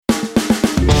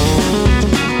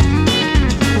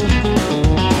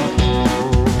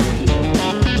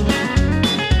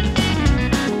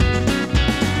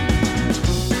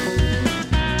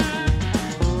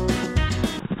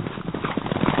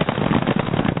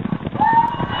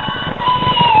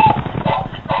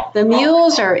The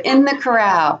mules are in the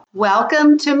corral.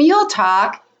 Welcome to Mule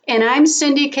Talk, and I'm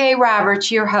Cindy K.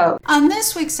 Roberts, your host. On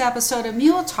this week's episode of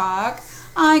Mule Talk,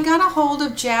 I got a hold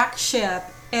of Jack Shipp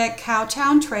at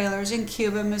Cowtown Trailers in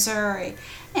Cuba, Missouri.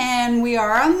 And we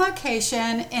are on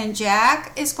location, and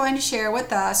Jack is going to share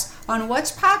with us on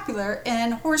what's popular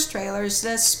in horse trailers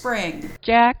this spring.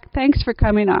 Jack, thanks for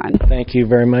coming on. Thank you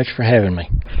very much for having me.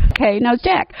 Okay, now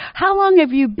Jack, how long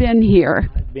have you been here?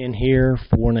 I've been here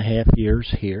 4.5 years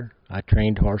here. I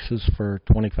trained horses for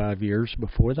 25 years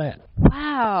before that.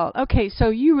 Wow. Okay, so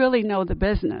you really know the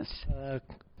business.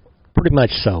 Pretty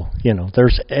much so. You know,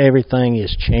 everything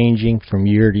is changing from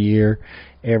year to year.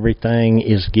 Everything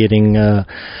is getting a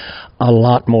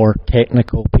lot more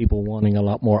technical, people wanting a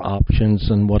lot more options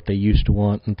than what they used to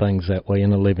want and things that way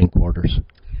in the living quarters.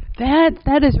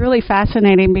 That is really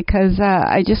fascinating because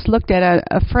I just looked at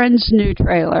a friend's new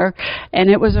trailer, and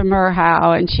it was a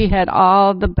Merhow, and she had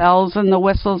all the bells and the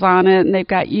whistles on it, and they've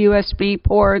got USB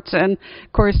ports, and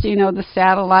of course, you know, the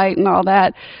satellite and all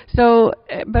that. So,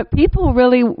 but people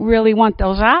really, really want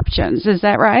those options. Is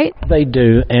that right? They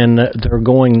do, and they're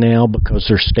going now because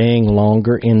they're staying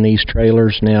longer in these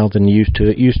trailers now than used to.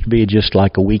 It used to be just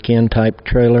like a weekend type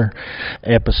trailer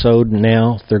episode.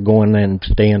 Now they're going and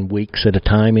staying weeks at a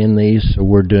time in these, so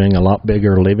we're doing a lot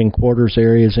bigger living quarters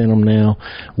areas in them now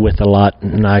with a lot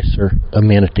nicer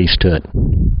amenities to it.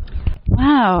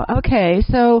 Wow, okay.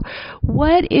 So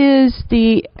what is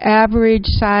the average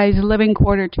size living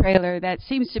quarter trailer that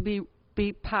seems to be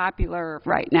popular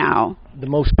right now? The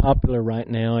most popular right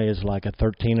now is like a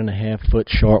 13.5-foot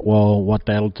short wall. What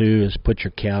that'll do is put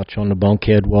your couch on the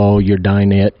bulkhead wall, your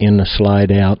dinette in the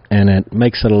slide out, and it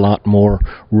makes it a lot more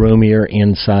roomier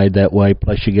inside that way,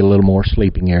 plus you get a little more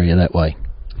sleeping area that way.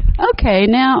 Okay,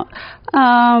 now,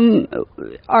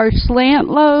 are slant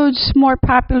loads more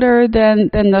popular than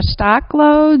the stock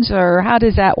loads, or how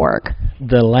does that work?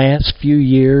 The last few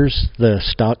years, the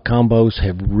stock combos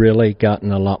have really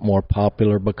gotten a lot more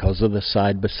popular because of the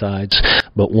side-by-sides.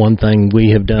 But one thing we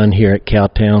have done here at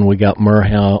Cowtown, we got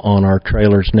Merhow on our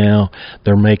trailers now.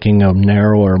 They're making a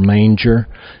narrower manger,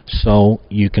 so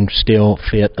you can still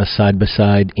fit a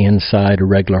side-by-side inside a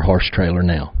regular horse trailer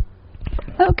now.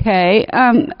 Okay,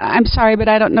 I'm sorry, but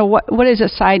I don't know, what is a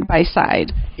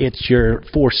side-by-side? It's your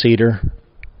four-seater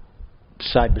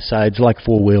side-by-sides, like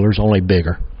four-wheelers, only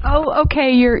bigger. Oh,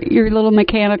 okay, your little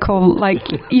mechanical, like,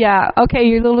 yeah, okay,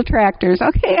 your little tractors.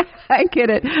 Okay, I get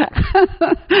it.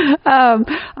 All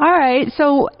right,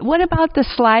 so what about the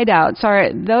slide-outs?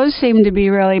 Those seem to be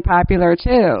really popular,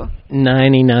 too.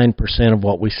 99% of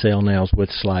what we sell now is with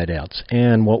slide-outs.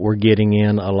 And what we're getting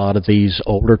in, a lot of these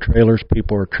older trailers,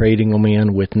 people are trading them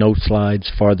in with no slides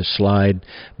for the slide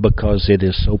because it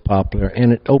is so popular,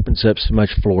 and it opens up so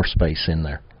much floor space in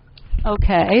there.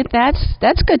 Okay,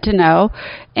 that's good to know.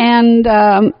 And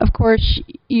of course,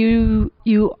 you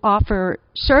offer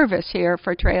service here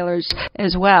for trailers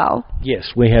as well.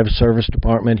 Yes, we have a service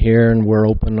department here, and we're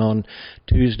open on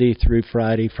Tuesday through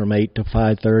Friday from 8 to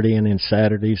 5:30, and then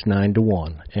Saturdays 9 to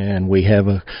 1. And we have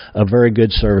a very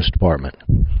good service department.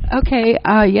 Okay,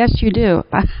 yes, you do.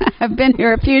 I've been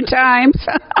here a few times.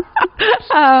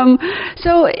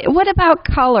 So what about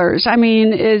colors? I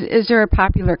mean, is there a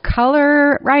popular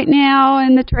color right now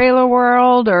in the trailer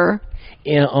world, or?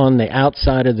 On the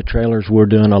outside of the trailers, we're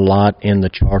doing a lot in the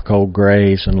charcoal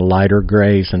grays and lighter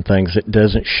grays and things. It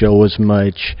doesn't show as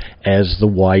much as the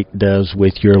white does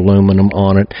with your aluminum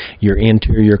on it. Your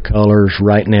interior colors,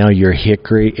 right now, your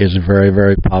hickory is very,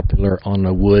 very popular on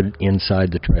the wood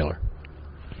inside the trailer.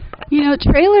 You know,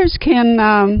 trailers can...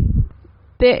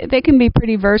 They can be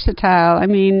pretty versatile. I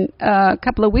mean, a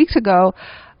couple of weeks ago,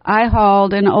 I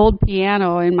hauled an old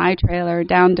piano in my trailer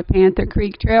down to Panther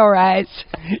Creek trail rides.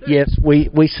 Yes,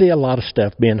 we see a lot of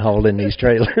stuff being hauled in these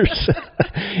trailers.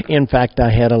 In fact,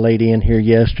 I had a lady in here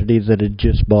yesterday that had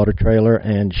just bought a trailer,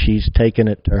 and she's taking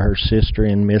it to her sister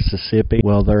in Mississippi.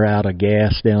 Well, they're out of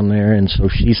gas down there, and so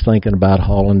she's thinking about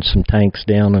hauling some tanks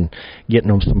down and getting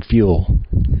them some fuel.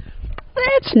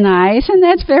 That's nice, and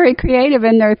that's very creative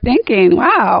in their thinking.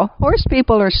 Wow, horse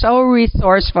people are so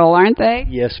resourceful, aren't they?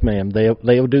 Yes, ma'am.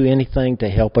 They'll do anything to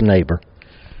help a neighbor.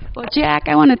 Well, Jack,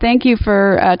 I want to thank you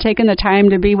for taking the time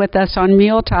to be with us on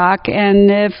Mule Talk. And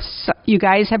if you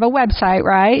guys have a website,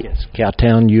 right? Yes,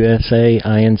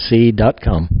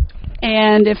 CowtownUSAINC.com.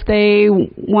 And if they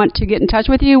want to get in touch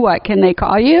with you, what can they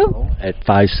call you? At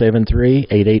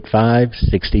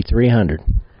 573-885-6300.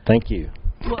 Thank you.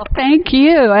 Well, thank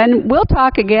you, and we'll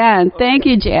talk again. Thank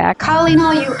you, Jack. Calling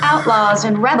all you outlaws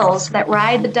and rebels that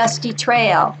ride the dusty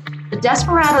trail. The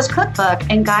Desperados Cookbook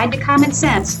and Guide to Common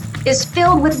Sense is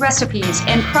filled with recipes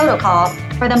and protocol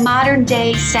for the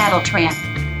modern-day saddle tramp.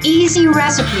 easy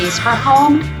recipes for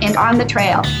home and on the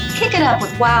trail. Kick it up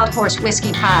with Wild Horse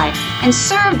Whiskey Pie and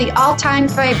serve the all-time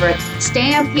favorite,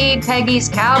 Stampede Peggy's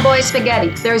Cowboy Spaghetti.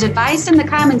 There's advice in the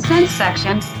Common Sense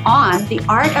section on the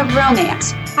art of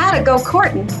romance, how to go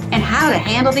courting, and how to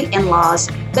handle the in-laws.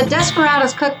 The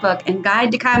Desperados Cookbook and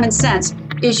Guide to Common Sense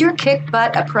is your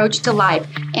kick-butt approach to life,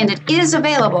 and it is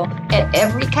available at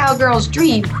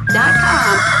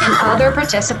everycowgirlsdream.com and other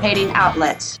participating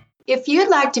outlets. If you'd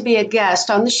like to be a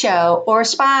guest on the show or a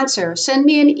sponsor, send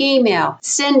me an email,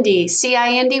 Cindy,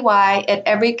 C-I-N-D-Y, at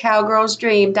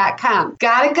everycowgirlsdream.com.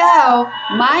 Gotta go.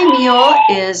 My mule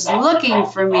is looking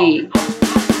for me.